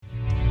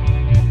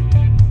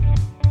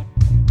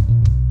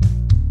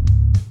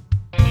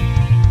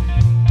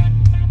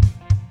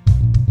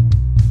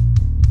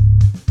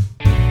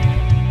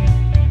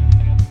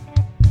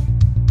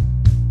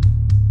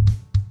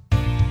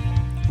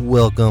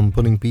welcome,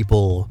 putting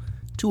people,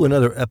 to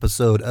another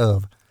episode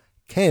of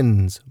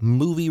Ken's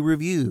Movie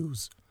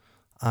Reviews.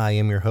 I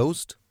am your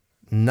host,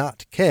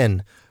 not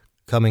Ken,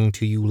 coming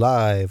to you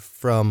live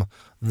from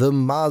the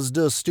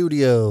Mazda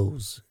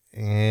Studios.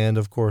 And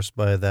of course,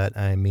 by that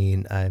I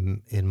mean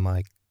I'm in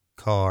my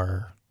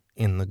car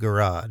in the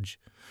garage,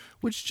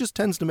 which just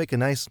tends to make a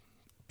nice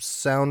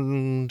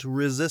sound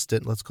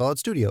resistant, let's call it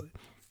studio.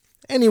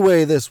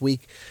 Anyway, this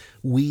week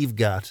we've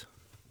got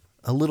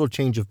a little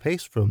change of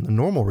pace from the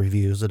normal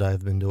reviews that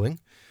I've been doing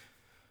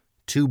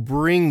to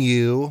bring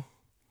you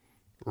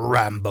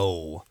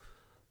Rambo,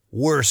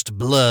 Worst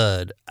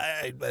Blood.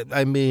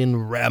 I mean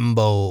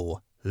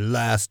Rambo,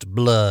 Last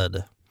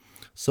Blood.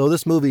 So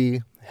this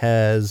movie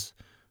has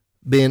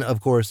been, of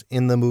course,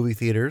 in the movie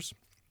theaters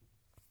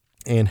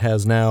and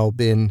has now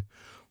been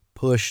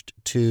pushed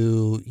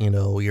to,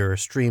 your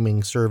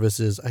streaming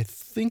services. I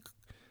think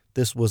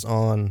this was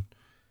on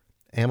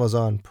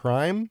Amazon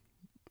Prime,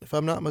 if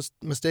I'm not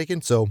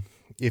mistaken. So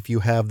if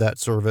you have that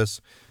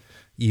service,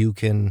 you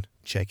can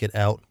check it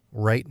out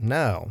right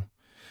now.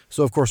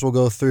 So, of course, we'll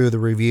go through the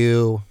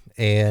review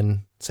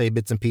and say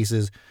bits and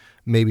pieces,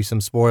 maybe some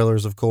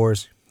spoilers, of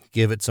course,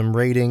 give it some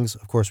ratings.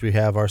 Of course, we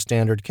have our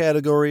standard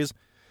categories.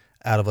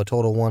 Out of a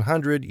total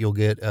 100, you'll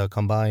get a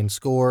combined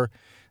score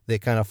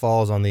that kind of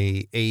falls on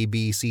the A,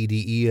 B, C,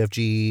 D, E, F,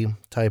 G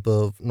type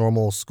of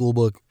normal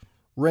schoolbook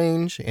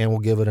range, and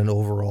we'll give it an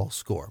overall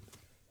score.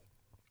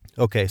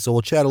 Okay, so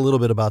we'll chat a little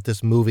bit about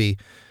this movie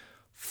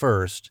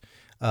first.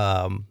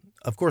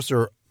 Of course, there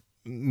are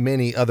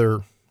many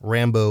other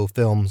Rambo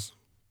films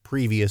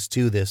previous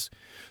to this.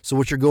 So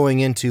what you're going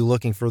into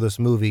looking for this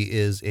movie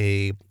is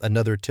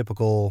another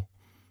typical,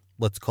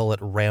 let's call it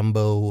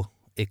Rambo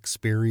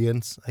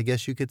experience, I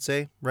guess you could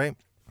say, right?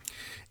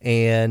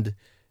 And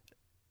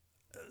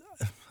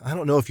I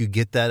don't know if you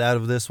get that out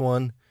of this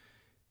one.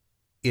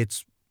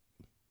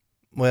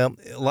 Well,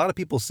 a lot of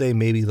people say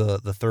maybe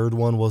the third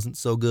one wasn't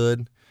so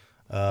good.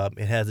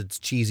 It has its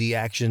cheesy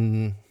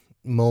action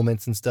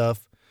moments and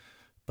stuff.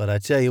 But I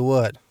tell you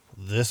what,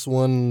 this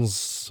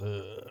one's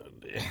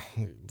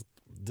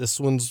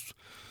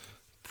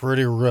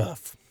pretty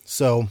rough.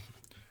 So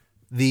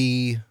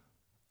the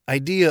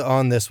idea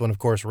on this one, of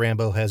course,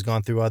 Rambo has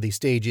gone through all these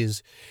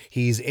stages.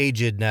 He's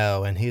aged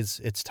now, and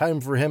it's time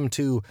for him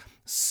to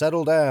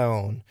settle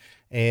down.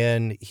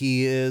 And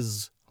he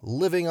is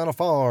living on a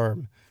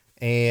farm,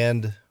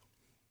 and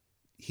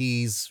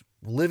he's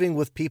living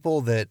with people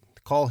that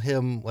call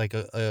him, like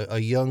a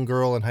young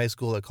girl in high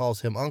school that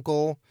calls him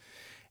uncle.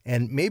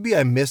 And maybe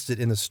I missed it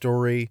in the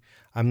story.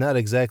 I'm not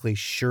exactly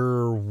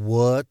sure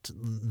what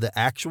the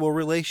actual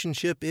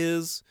relationship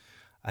is.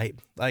 Like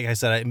I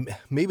said,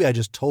 maybe I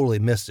just totally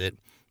missed it,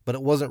 but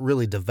it wasn't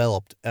really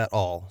developed at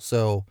all.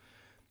 So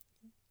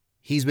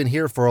he's been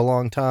here for a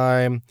long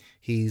time.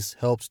 He's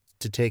helped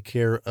to take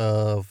care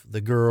of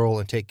the girl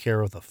and take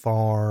care of the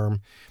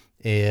farm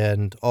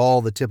and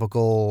all the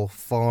typical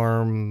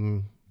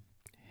farm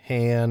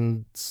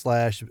hand /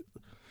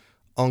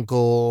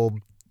 uncle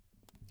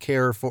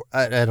care for.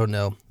 I don't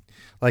know.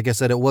 Like I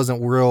said, it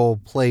wasn't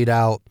real played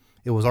out.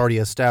 It was already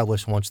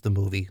established once the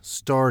movie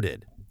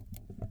started.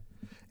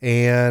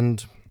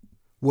 And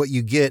what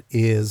you get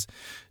is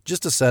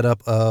just a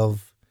setup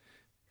of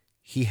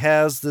he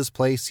has this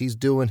place, he's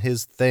doing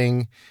his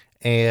thing,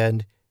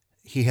 and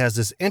he has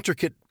this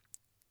intricate,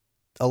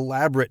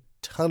 elaborate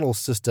tunnel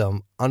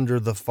system under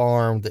the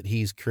farm that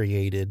he's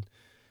created.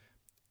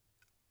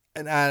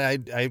 And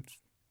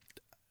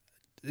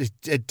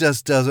it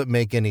just doesn't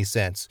make any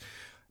sense.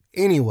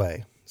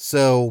 Anyway,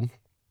 so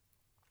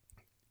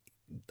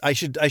I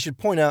should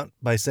point out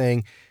by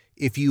saying,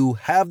 if you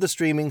have the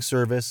streaming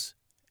service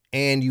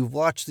and you've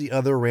watched the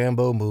other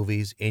Rambo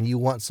movies and you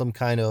want some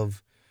kind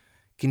of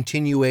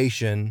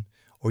continuation,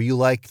 or you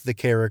like the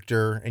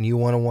character and you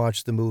want to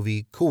watch the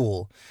movie,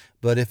 cool.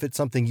 But if it's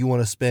something you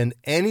want to spend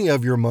any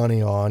of your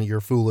money on,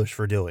 you're foolish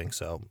for doing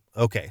so.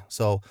 Okay,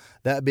 so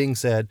that being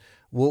said,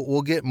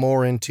 we'll get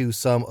more into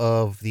some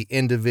of the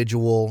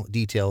individual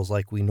details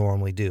like we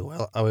normally do.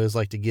 I always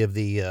like to give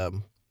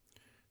the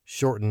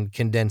shortened,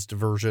 condensed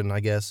version, I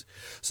guess.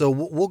 So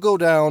we'll go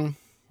down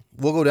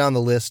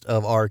the list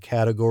of our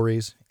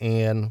categories,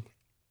 and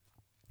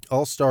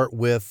I'll start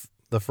with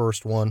the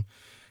first one.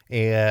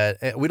 And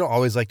we don't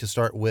always like to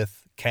start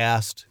with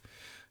cast,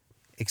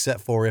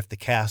 except for if the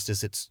cast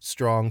is its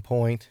strong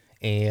point.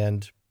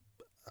 And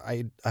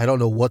I don't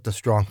know what the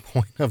strong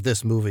point of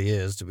this movie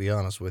is, to be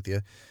honest with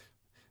you.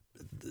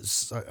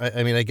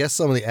 I mean, I guess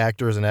some of the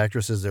actors and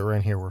actresses that were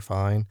in here were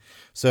fine.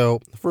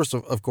 So first,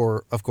 of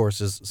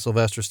course, is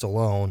Sylvester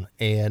Stallone.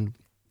 And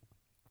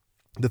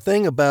the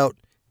thing about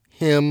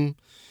him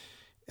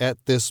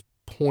at this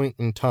point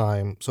in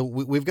time, so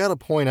we've got to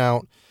point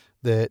out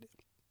that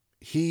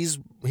he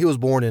was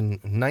born in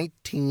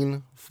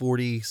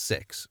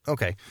 1946.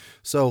 Okay,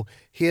 so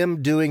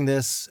him doing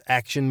this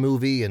action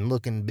movie and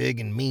looking big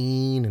and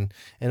mean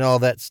and all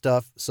that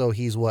stuff. So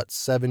he's what,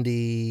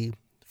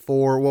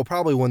 74? Well,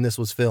 probably when this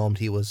was filmed,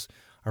 he was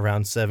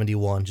around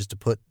 71, just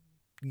to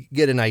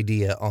get an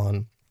idea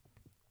on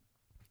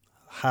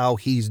how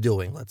he's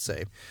doing, let's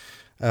say.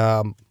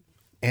 And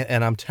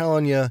I'm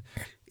telling you,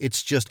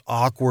 it's just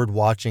awkward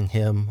watching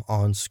him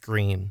on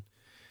screen.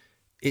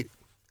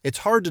 It's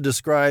hard to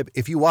describe.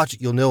 If you watch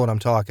it, you'll know what I'm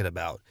talking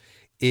about.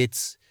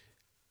 It's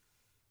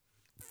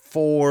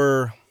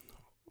for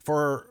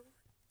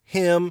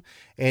him,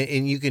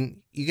 and you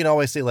can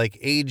always say like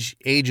age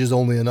is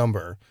only a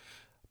number,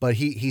 but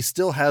he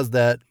still has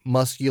that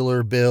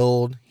muscular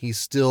build. He's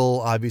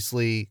still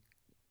obviously,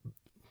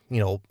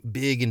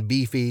 big and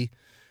beefy,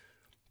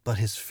 but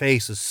his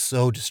face is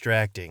so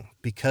distracting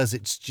because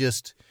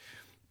it's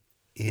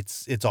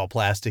all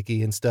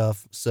plasticky and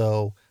stuff.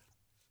 So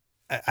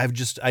I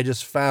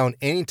just found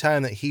any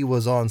time that he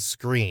was on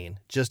screen,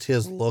 just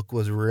his look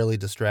was really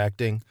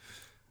distracting.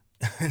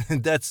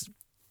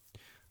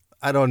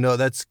 I don't know,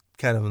 that's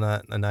kind of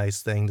not a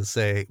nice thing to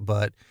say,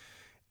 but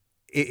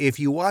if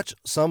you watch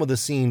some of the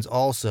scenes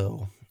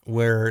also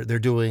where they're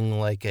doing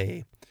like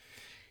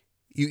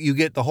you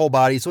get the whole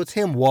body, so it's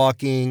him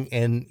walking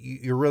and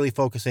you're really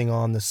focusing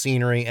on the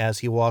scenery as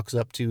he walks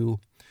up to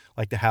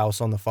like the house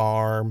on the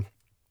farm,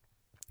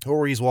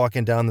 or he's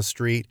walking down the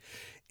street.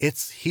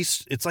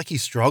 It's like he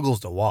struggles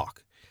to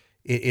walk.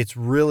 It's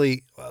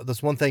really,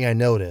 that's one thing I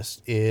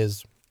noticed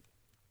is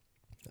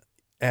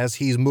as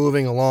he's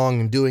moving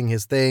along and doing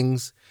his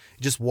things,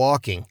 just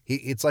walking,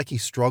 it's like he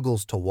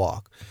struggles to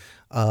walk.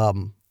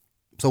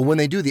 So when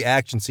they do the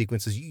action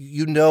sequences,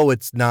 you know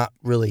it's not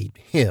really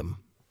him,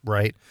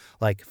 right?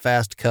 Like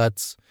fast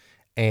cuts,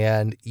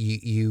 and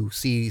you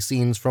see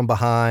scenes from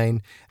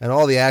behind, and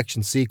all the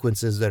action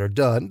sequences that are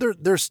done,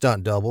 they're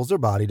stunt doubles, they're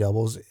body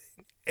doubles.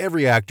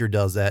 Every actor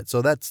does that.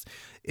 So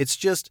it's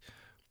just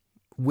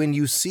when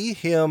you see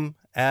him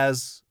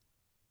as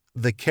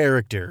the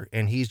character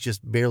and he's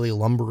just barely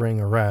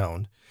lumbering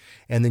around,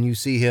 and then you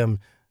see him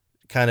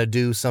kind of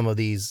do some of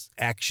these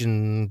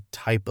action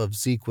type of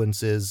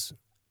sequences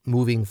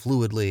moving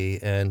fluidly,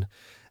 and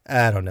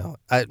I don't know,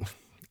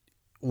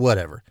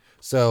 whatever.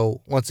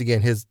 So once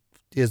again, his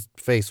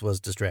face was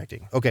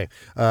distracting. Okay.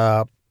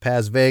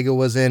 Paz Vega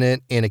was in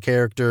it, in a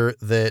character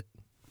that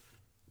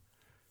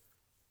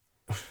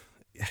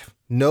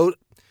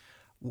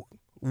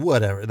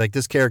whatever. Like,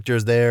 this character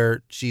is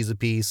there. She's a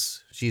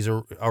piece. She's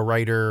a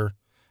writer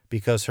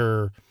because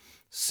her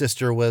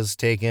sister was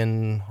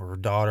taken, or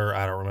daughter.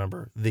 I don't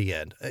remember. The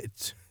end.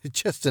 It's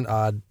just an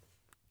odd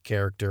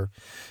character.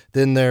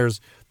 Then there's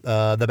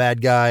the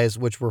bad guys,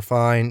 which were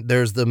fine.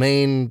 There's the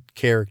main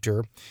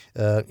character,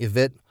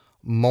 Yvette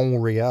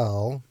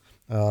Monreal.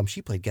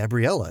 She played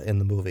Gabriella in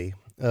the movie.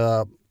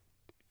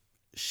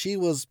 She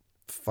was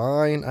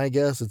fine, I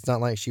guess. It's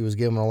not like she was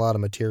given a lot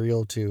of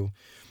material to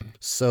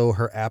sow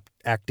her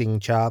acting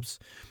chops.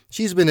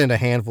 She's been in a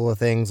handful of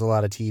things, a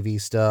lot of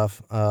TV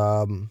stuff.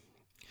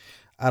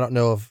 I don't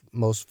know if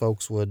most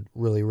folks would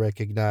really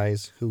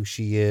recognize who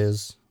she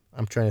is.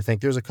 I'm trying to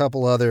think. There's a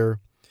couple other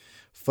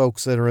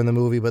folks that are in the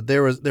movie, but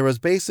there was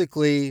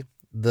basically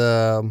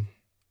the,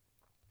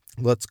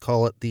 let's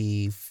call it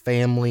the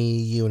family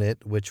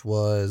unit, which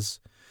was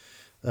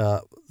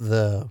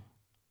the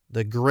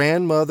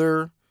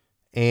grandmother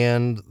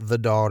and the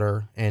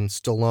daughter, and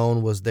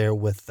Stallone was there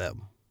with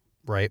them,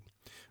 right?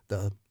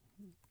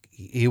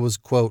 He was,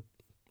 quote,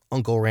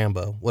 Uncle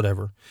Rambo,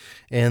 whatever.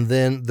 And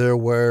then there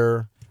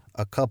were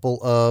a couple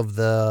of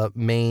the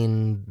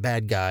main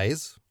bad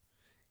guys,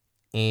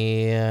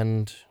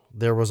 and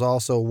there was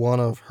also one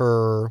of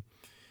her,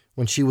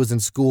 when she was in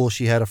school,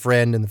 she had a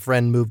friend, and the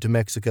friend moved to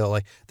Mexico.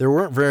 Like, there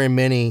weren't very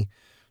many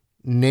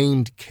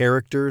named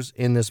characters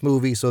in this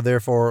movie, so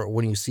therefore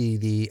when you see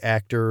the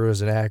actors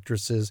and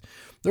actresses,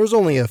 there's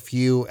only a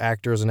few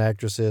actors and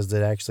actresses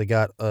that actually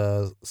got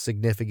a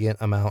significant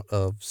amount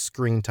of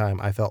screen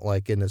time, I felt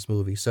like, in this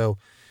movie. So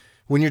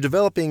when you're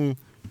developing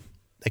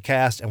a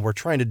cast and we're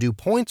trying to do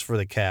points for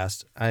the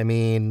cast, I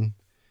mean,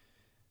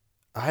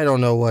 I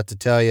don't know what to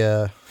tell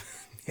you.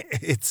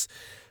 It's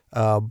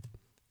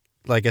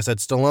like I said,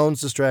 Stallone's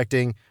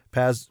distracting.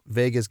 Paz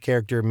Vega's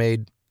character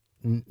made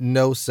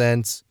no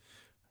sense,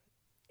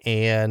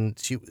 and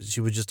she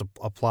was just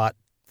a plot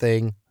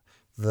thing.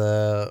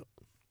 The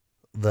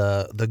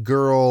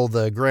girl,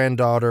 the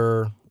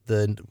granddaughter,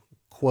 the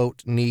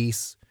quote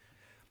niece,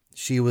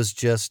 she was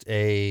just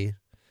a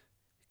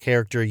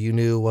character you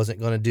knew wasn't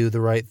going to do the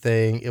right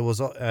thing. It was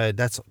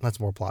that's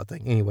more plot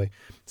thing anyway.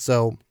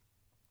 So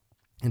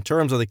in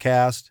terms of the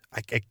cast,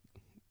 I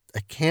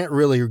can't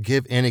really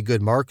give any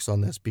good marks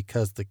on this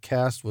because the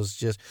cast was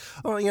just,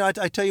 I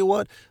tell you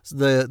what,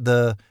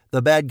 the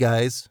bad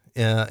guys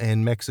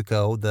in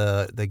Mexico,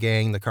 the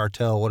gang, the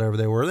cartel, whatever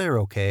they were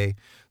okay.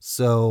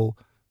 So,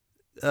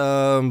 what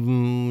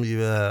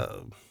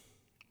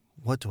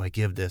do I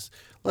give this?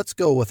 Let's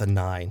go with a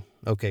 9.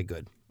 Okay,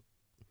 good.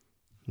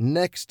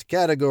 Next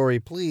category,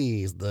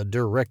 please. The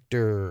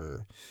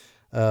director,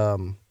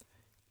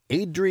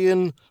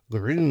 Adrian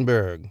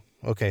Greenberg.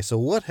 Okay, so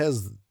what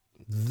has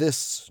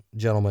this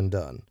gentleman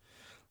done?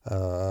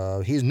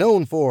 He's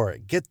known for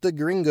Get the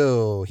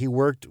Gringo. He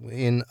worked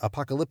in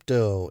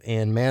Apocalypto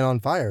and Man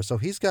on Fire. So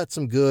he's got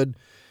some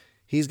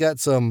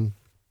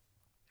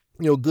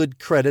good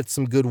credits,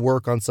 some good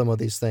work on some of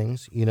these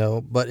things,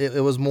 but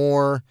it was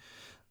more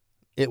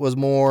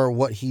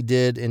what he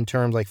did in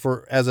terms like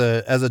for as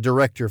a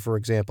director, for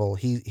example,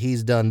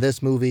 he's done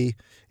this movie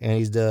and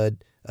he's done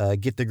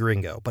Get the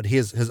Gringo, but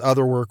his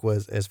other work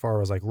was as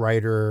far as like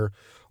writer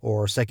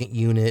or second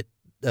unit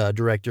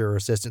director or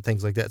assistant,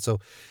 things like that. So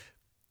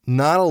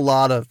not a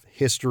lot of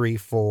history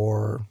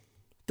for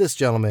this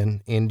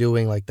gentleman in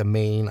doing like the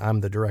main,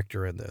 I'm the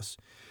director in this.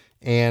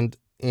 And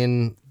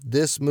in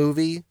this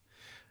movie,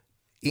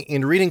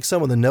 in reading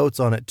some of the notes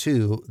on it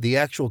too, the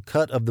actual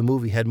cut of the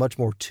movie had much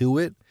more to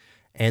it.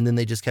 And then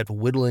they just kept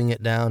whittling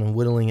it down and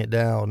whittling it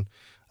down.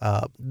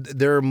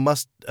 There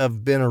must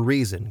have been a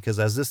reason, because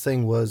as this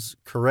thing was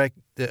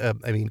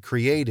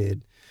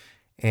created,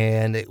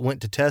 and it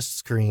went to test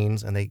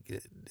screens, and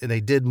they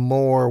did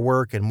more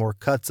work and more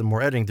cuts and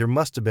more editing, there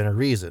must have been a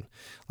reason.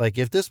 Like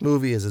if this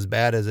movie is as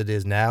bad as it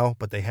is now,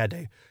 but they had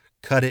to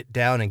cut it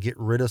down and get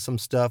rid of some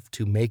stuff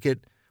to make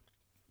it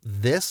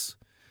this,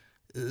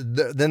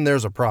 then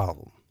there's a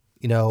problem.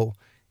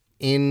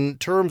 In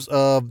terms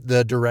of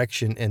the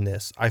direction in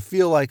this, I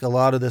feel like a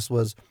lot of this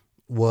was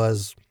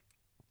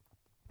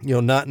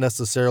not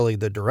necessarily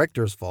the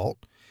director's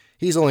fault.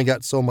 He's only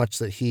got so much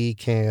that he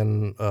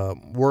can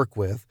work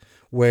with,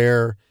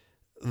 where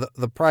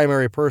the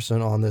primary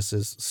person on this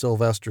is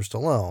Sylvester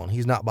Stallone.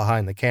 He's not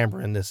behind the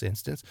camera in this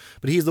instance,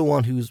 but he's the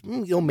one who's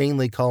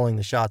mainly calling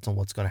the shots on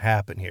what's going to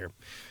happen here.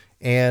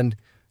 And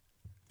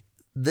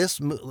this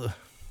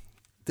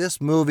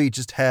movie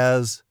just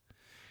has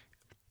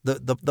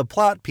the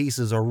plot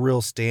pieces are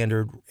real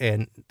standard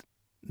and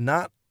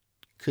not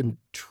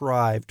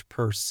contrived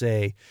per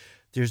se.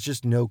 There's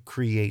just no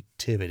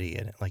creativity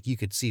in it. Like you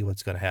could see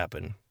what's going to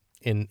happen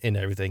in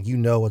everything.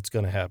 What's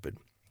going to happen.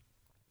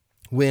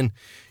 When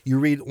you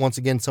read, once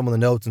again, some of the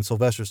notes, and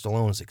Sylvester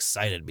Stallone is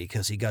excited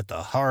because he got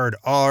the hard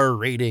R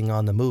rating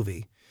on the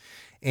movie.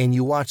 And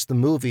you watch the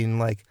movie and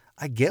like,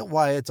 I get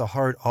why it's a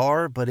hard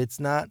R, but it's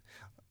not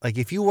like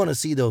if you want to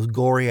see those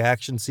gory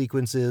action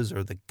sequences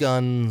or the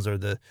guns or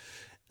the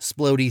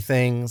splody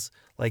things,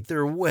 like there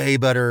are way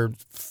better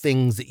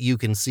things that you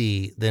can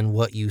see than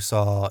what you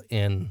saw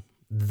in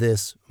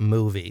this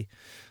movie.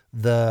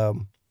 A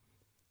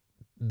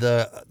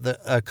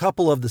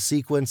couple of the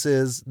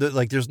sequences,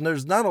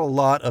 there's not a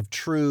lot of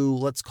true,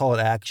 let's call it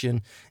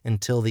action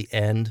until the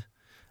end.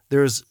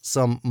 There's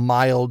some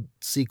mild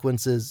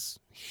sequences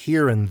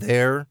here and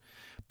there,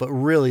 but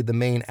really the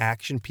main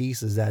action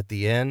piece is at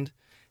the end,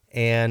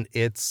 and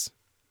it's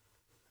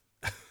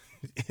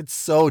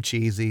so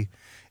cheesy.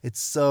 It's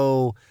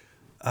so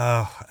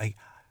I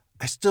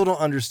still don't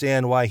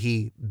understand why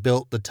he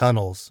built the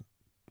tunnels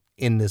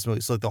in this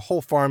movie. So the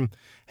whole farm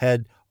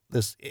had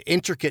this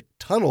intricate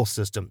tunnel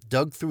system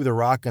dug through the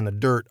rock and the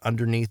dirt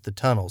underneath the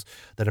tunnels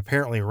that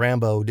apparently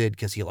Rambo did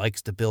because he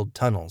likes to build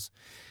tunnels.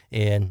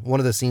 And one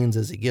of the scenes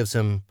is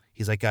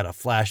he's like got a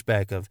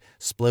flashback of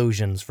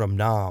explosions from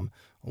Nam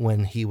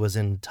when he was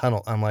in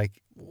tunnel. I'm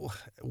like,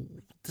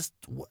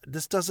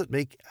 this doesn't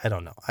make, I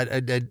don't know. I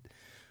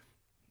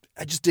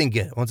just didn't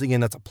get it. Once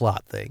again, that's a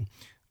plot thing.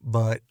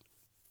 But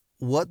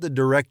what the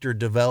director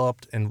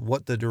developed and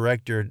what the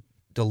director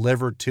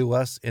delivered to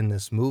us in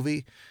this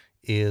movie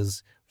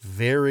is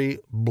very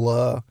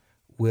blah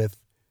with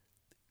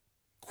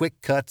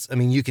quick cuts. I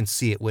mean, you can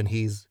see it when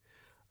he's,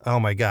 oh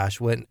my gosh,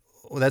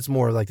 that's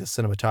more like the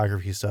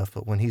cinematography stuff,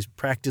 but when he's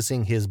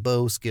practicing his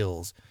bow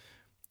skills,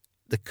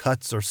 the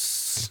cuts are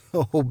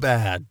so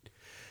bad.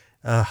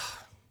 I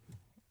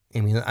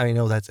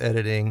know that's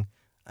editing.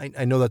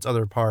 I know that's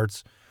other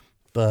parts,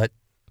 but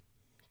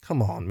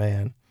come on,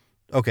 man.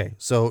 Okay,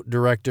 so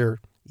director,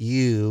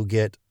 you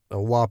get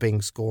a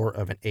whopping score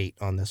of an 8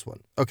 on this one.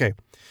 Okay,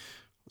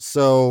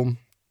 so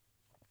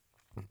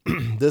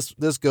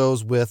this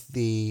goes with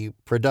the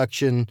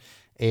production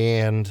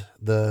and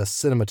the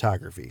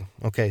cinematography.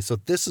 Okay, so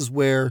this is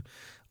where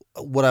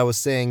what I was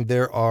saying,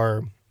 there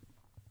are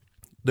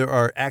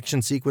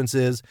action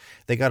sequences.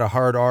 They got a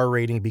hard R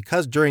rating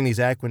because during these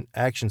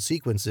action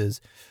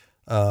sequences,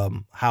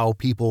 how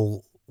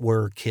people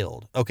were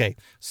killed. Okay,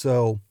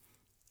 so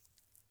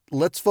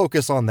let's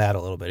focus on that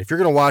a little bit. If you're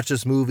going to watch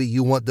this movie,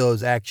 you want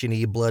those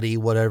action-y, bloody,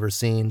 whatever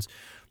scenes.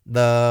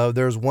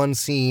 There's one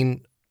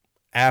scene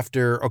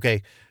after,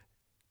 okay,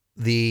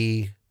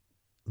 the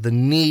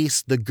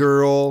niece, the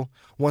girl,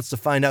 wants to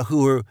find out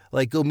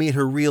go meet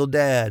her real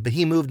dad, but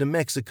he moved to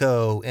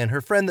Mexico, and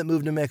her friend that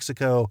moved to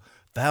Mexico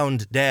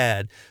found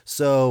dad.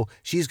 So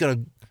she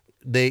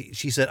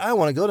said, I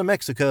want to go to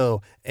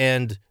Mexico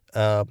and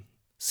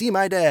see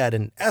my dad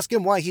and ask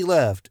him why he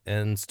left.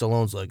 And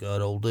Stallone's like, I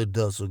don't think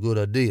that's a good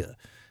idea.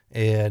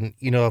 And,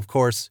 of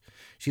course,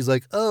 she's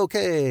like,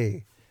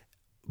 okay.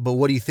 But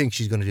what do you think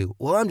she's going to do?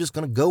 Well, I'm just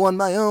going to go on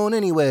my own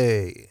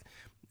anyway.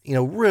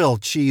 Real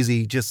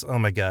cheesy, just, oh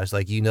my gosh,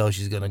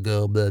 she's going to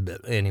go, blah, blah,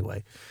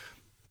 anyway.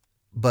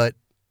 But,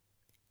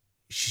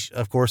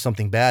 of course,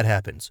 something bad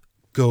happens.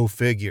 Go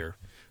figure.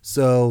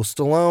 So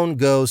Stallone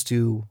goes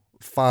to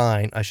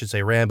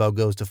Rambo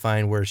goes to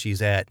find where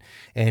she's at,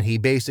 and he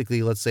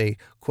basically, let's say,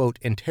 quote,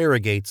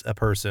 interrogates a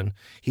person.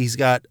 He's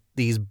got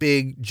these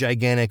big,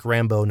 gigantic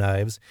Rambo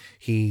knives.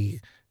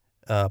 He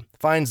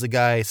finds the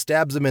guy,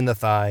 stabs him in the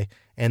thigh,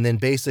 and then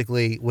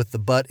basically with the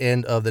butt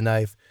end of the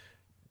knife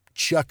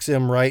chucks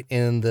him right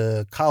in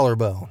the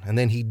collarbone. And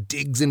then he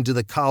digs into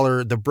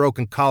the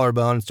broken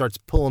collarbone, and starts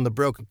pulling the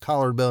broken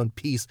collarbone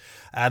piece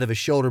out of his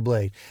shoulder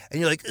blade. And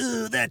you're like,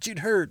 "Ooh, that should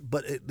hurt."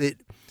 But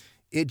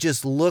it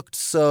just looked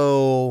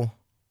so...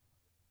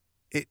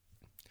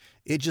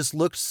 It just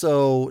looked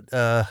so...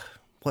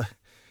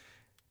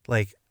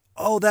 Like,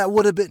 oh, that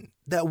would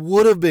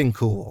have been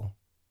cool.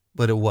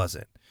 But it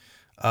wasn't.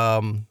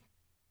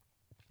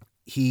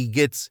 He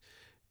gets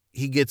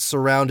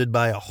surrounded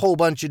by a whole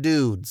bunch of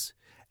dudes,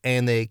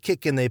 and they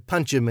kick and they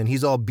punch him, and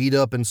he's all beat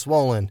up and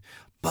swollen.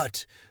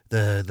 But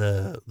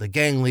the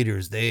gang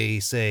leaders, they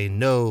say,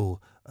 "No,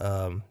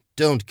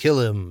 don't kill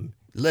him.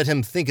 Let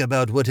him think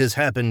about what has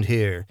happened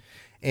here."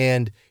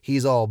 And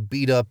he's all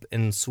beat up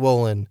and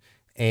swollen,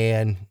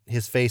 and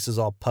his face is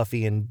all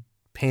puffy and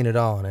painted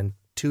on. And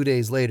 2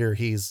 days later,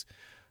 he's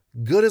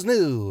good as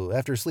new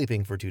after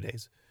sleeping for 2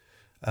 days.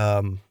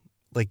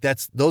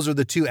 Those are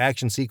the two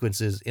action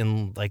sequences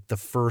in like the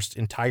first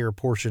entire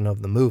portion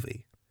of the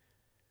movie.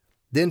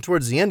 Then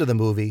towards the end of the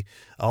movie,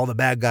 all the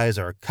bad guys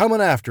are coming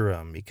after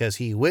him because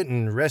he went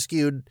and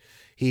rescued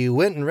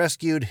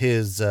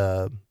his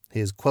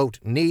quote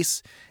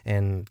niece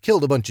and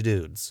killed a bunch of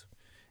dudes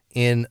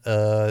in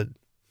a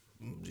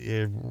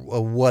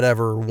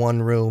whatever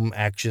one room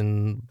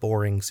action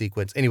boring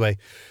sequence. Anyway,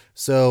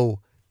 so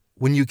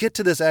when you get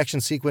to this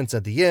action sequence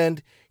at the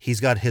end, he's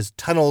got his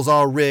tunnels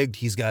all rigged.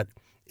 He's got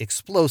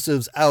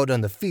explosives out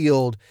on the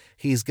field.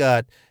 He's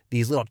got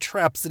these little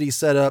traps that he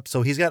set up.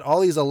 So he's got all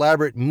these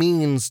elaborate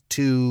means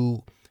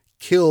to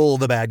kill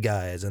the bad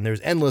guys. And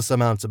there's endless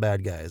amounts of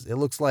bad guys. It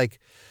looks like,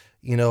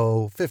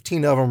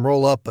 15 of them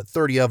roll up, but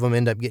 30 of them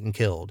end up getting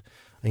killed.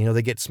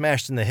 They get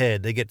smashed in the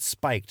head. They get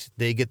spiked.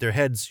 They get their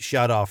heads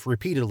shot off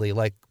repeatedly,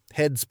 like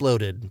head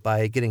exploded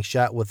by getting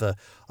shot with a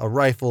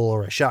rifle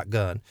or a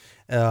shotgun.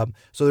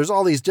 So there's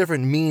all these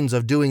different means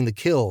of doing the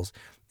kills.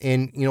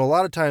 And, a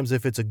lot of times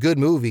if it's a good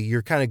movie,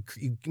 you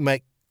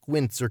might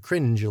wince or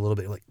cringe a little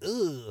bit, like,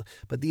 ugh.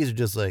 But these are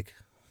just like,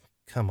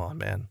 come on,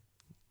 man.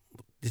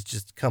 It's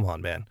just, come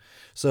on, man.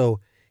 So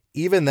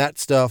even that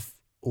stuff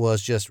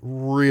was just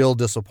real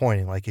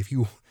disappointing. Like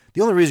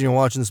the only reason you're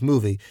watching this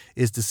movie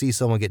is to see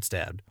someone get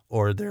stabbed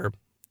or their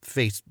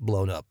face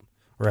blown up,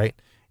 right?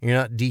 You're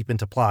not deep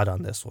into plot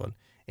on this one.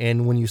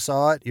 And when you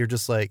saw it, you're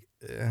just like,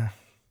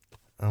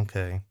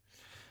 okay.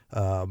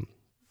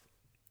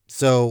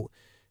 So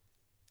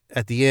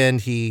at the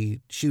end,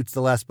 he shoots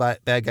the last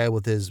bad guy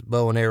with his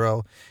bow and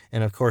arrow.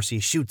 And of course, he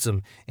shoots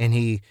him, and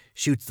he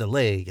shoots the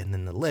leg, and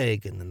then the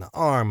leg, and then the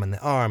arm,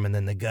 and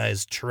then the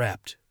guy's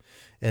trapped.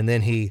 And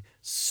then he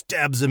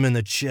stabs him in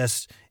the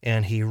chest,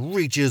 and he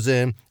reaches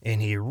in,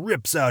 and he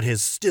rips out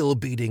his still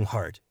beating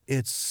heart.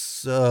 It's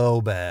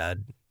so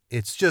bad.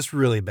 It's just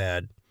really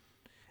bad.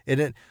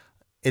 And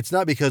it's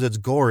not because it's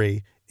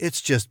gory. It's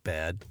just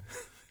bad.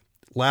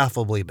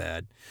 Laughably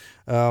bad.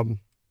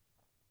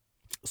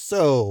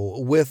 So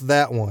with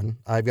that one,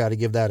 I've got to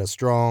give that a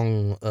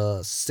strong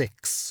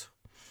 6.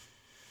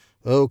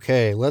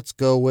 Okay, let's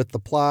go with the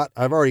plot.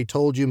 I've already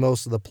told you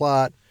most of the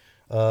plot.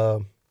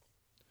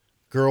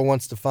 Girl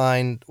wants to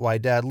find why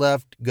dad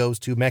left, goes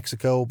to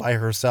Mexico by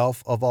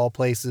herself, of all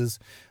places,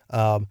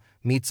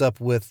 meets up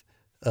with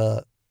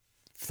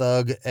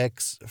thug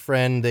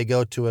ex-friend. They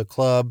go to a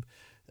club.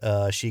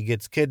 She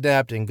gets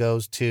kidnapped and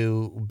goes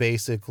to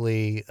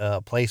basically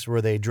a place where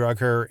they drug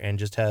her and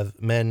just have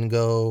men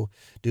go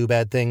do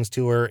bad things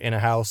to her in a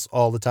house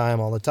all the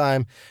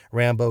time.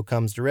 Rambo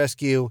comes to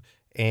rescue,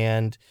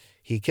 and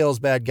he kills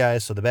bad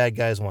guys, so the bad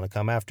guys want to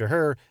come after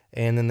her,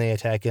 and then they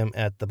attack him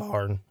at the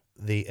barn.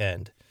 The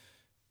end.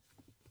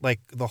 Like,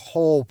 the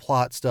whole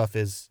plot stuff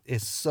is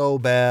so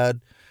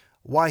bad.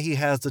 Why he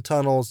has the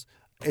tunnels,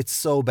 it's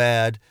so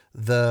bad.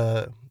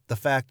 The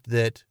fact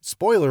that,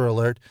 spoiler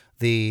alert,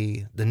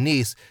 the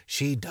niece,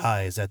 she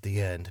dies at the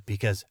end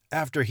because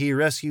after he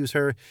rescues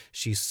her,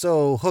 she's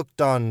so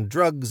hooked on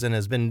drugs and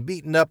has been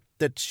beaten up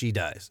that she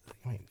dies.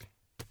 I mean,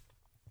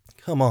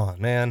 come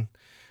on, man.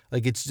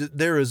 Like,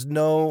 there is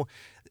no,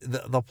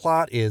 the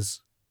plot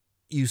is,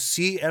 you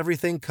see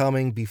everything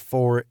coming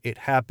before it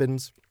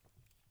happens.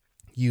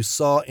 You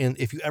saw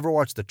if you ever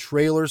watched the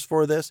trailers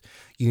for this,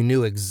 you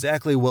knew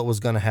exactly what was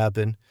going to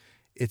happen.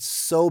 It's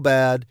so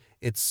bad.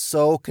 It's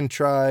so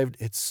contrived.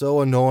 It's so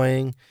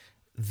annoying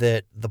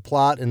that the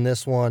plot in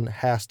this one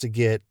has to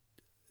get,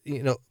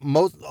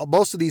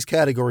 most of these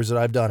categories that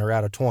I've done are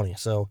out of 20.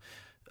 So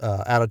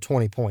out of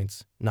 20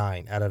 points,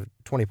 9. Out of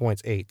 20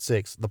 points, 8,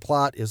 6. The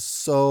plot is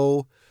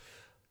so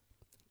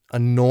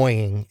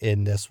annoying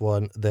in this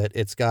one that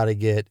it's got to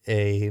get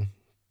a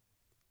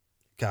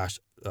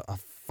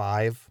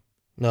 5.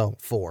 No,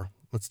 4.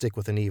 Let's stick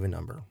with an even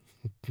number.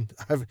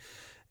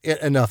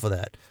 Enough of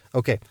that.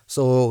 Okay,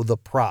 so the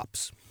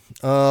props.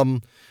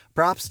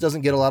 Props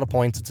doesn't get a lot of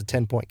points. It's a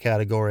 10-point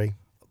category.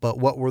 But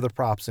what were the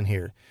props in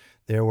here?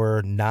 There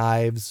were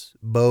knives,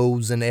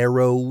 bows and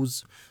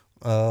arrows,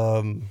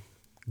 guns,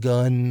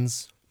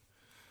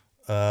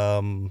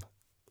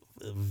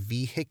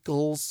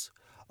 Vehicles.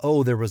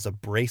 Oh, there was a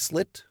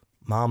bracelet,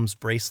 mom's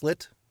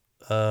bracelet.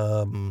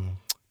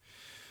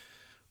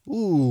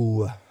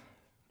 Ooh,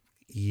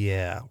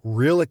 yeah,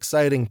 real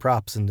exciting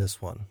props in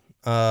this one.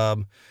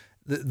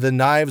 The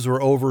knives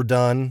were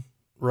overdone,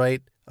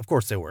 right? Of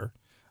course they were.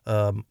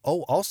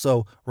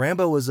 Also,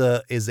 Rambo is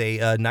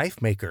a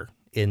knife maker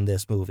in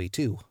this movie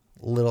too.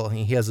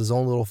 He has his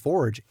own little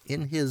forge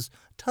in his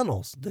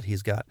tunnels that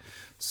he's got.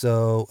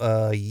 So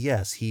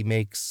yes, he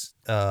makes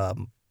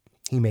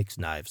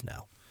knives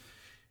now.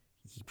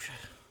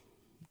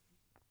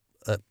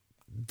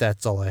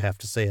 That's all I have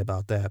to say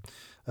about that.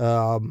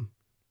 I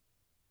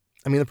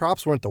mean, the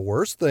props weren't the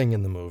worst thing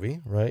in the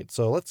movie, right?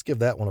 So let's give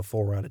that one a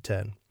 4 out of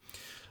 10.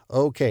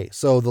 Okay,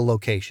 so the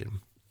location.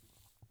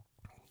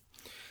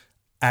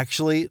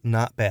 Actually,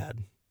 not bad.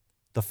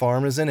 The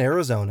farm is in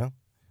Arizona.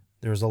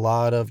 There's a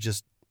lot of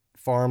just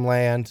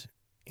farmland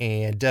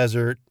and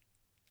desert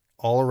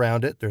all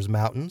around it. There's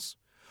mountains.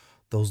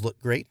 Those look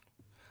great.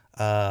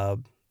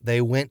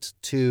 They went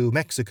to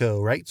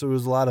Mexico, right? So there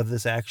was a lot of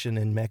this action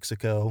in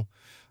Mexico.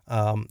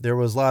 There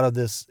was a lot of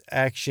this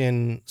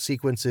action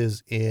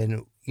sequences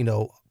in,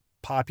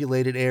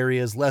 populated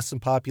areas, less than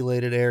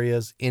populated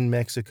areas in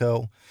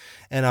Mexico.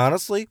 And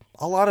honestly,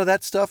 a lot of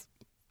that stuff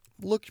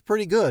looked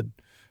pretty good.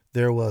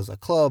 There was a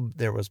club,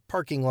 there was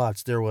parking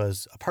lots, there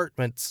was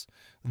apartments,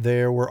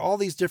 there were all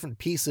these different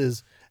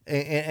pieces.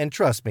 And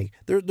trust me,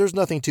 there's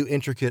nothing too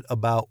intricate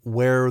about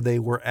where they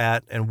were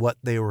at and what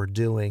they were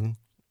doing,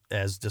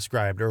 as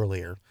described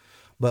earlier.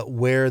 But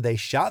where they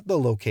shot the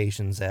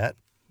locations at,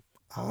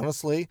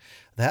 honestly,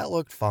 that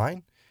looked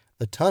fine.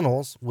 The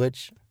tunnels,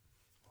 which,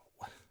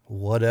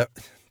 whatever,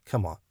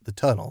 come on, the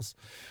tunnels.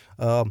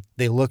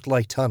 They looked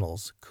like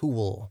tunnels.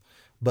 Cool.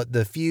 But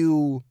the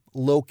few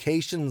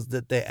locations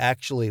that they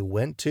actually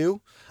went to,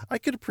 I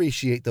could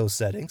appreciate those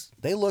settings.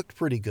 They looked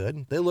pretty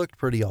good. They looked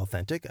pretty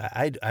authentic.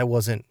 I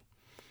wasn't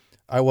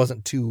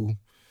too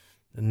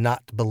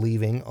not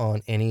believing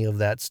on any of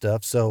that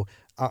stuff. So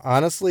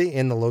honestly,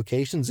 in the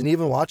locations and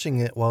even watching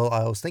it while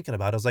I was thinking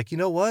about it, I was like, you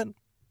know what?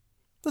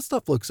 This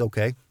stuff looks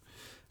okay.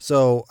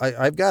 So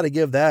I've got to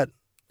give that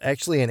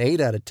actually an 8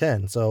 out of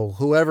 10. So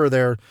whoever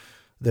their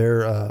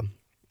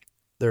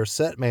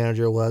set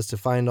manager was to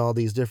find all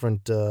these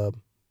different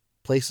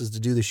places to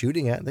do the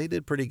shooting at, they did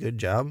a pretty good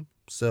job.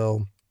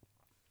 So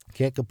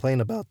can't complain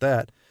about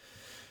that.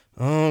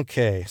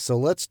 Okay, so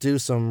let's do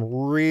some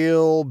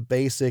real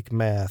basic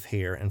math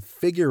here and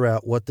figure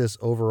out what this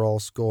overall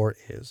score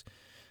is.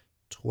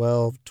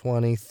 12,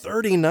 20,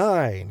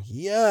 39.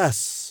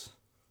 Yes.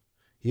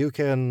 You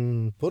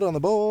can put on the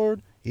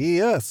board.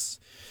 Yes.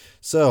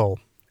 So,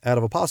 out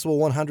of a possible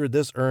 100,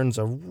 this earns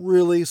a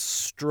really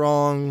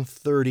strong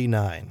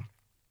 39.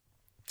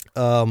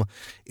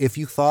 If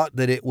you thought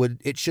that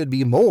it should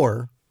be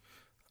more,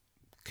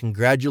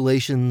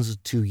 congratulations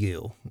to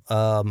you.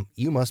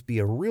 You must be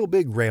a real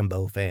big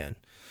Rambo fan.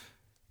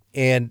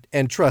 And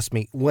trust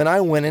me, when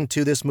I went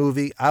into this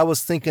movie, I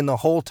was thinking the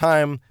whole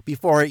time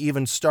before I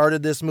even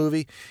started this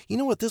movie, you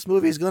know what this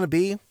movie is going to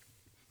be?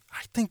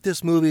 I think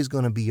this movie is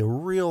going to be a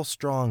real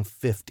strong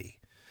 50.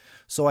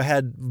 So I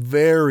had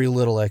very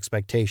little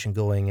expectation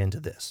going into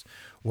this.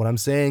 What I'm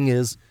saying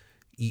is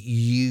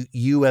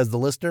you as the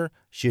listener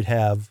should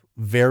have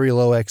very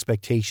low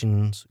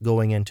expectations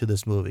going into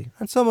this movie.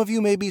 And some of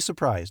you may be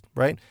surprised,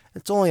 right?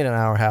 It's only an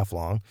hour and a half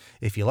long.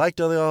 If you liked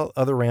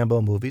other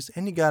Rambo movies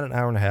and you got an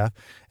hour and a half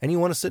and you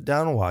want to sit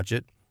down and watch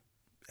it,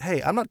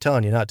 hey, I'm not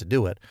telling you not to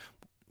do it.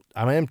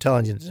 I am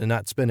telling you to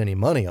not spend any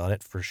money on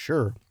it for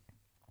sure.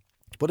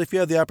 But if you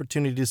have the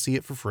opportunity to see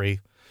it for free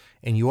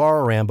and you are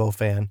a Rambo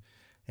fan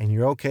and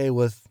you're okay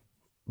with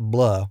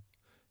blah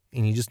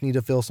and you just need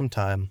to fill some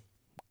time,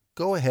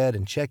 go ahead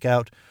and check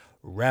out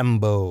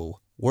Rambo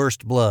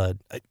Worst Blood.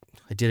 I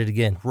did it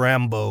again.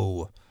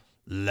 Rambo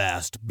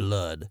Last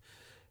Blood.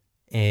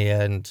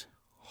 And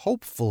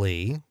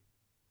hopefully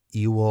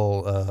you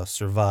will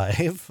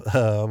survive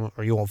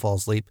or you won't fall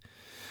asleep.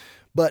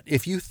 But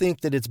if you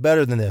think that it's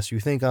better than this, you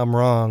think I'm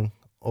wrong,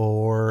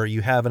 or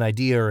you have an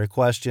idea or a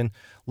question,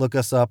 look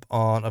us up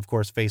on, of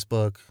course,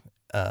 Facebook,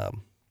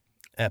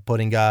 at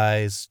Pudding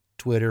Guys,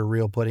 Twitter,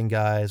 Real Pudding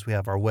Guys. We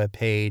have our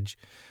webpage.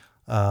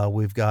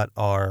 We've got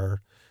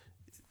our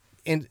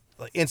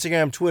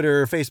Instagram,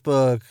 Twitter,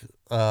 Facebook,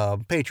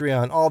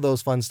 Patreon, all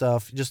those fun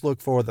stuff. Just look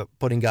for the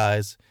Pudding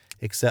Guys,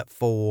 except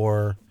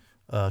for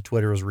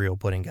Twitter is Real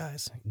Pudding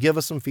Guys. Give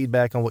us some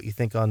feedback on what you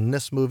think on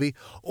this movie,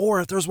 or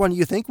if there's one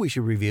you think we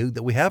should review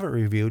that we haven't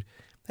reviewed,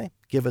 hey,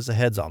 give us a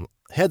heads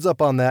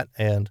up on that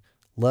and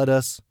let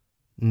us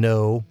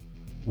know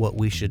what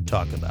we should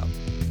talk about.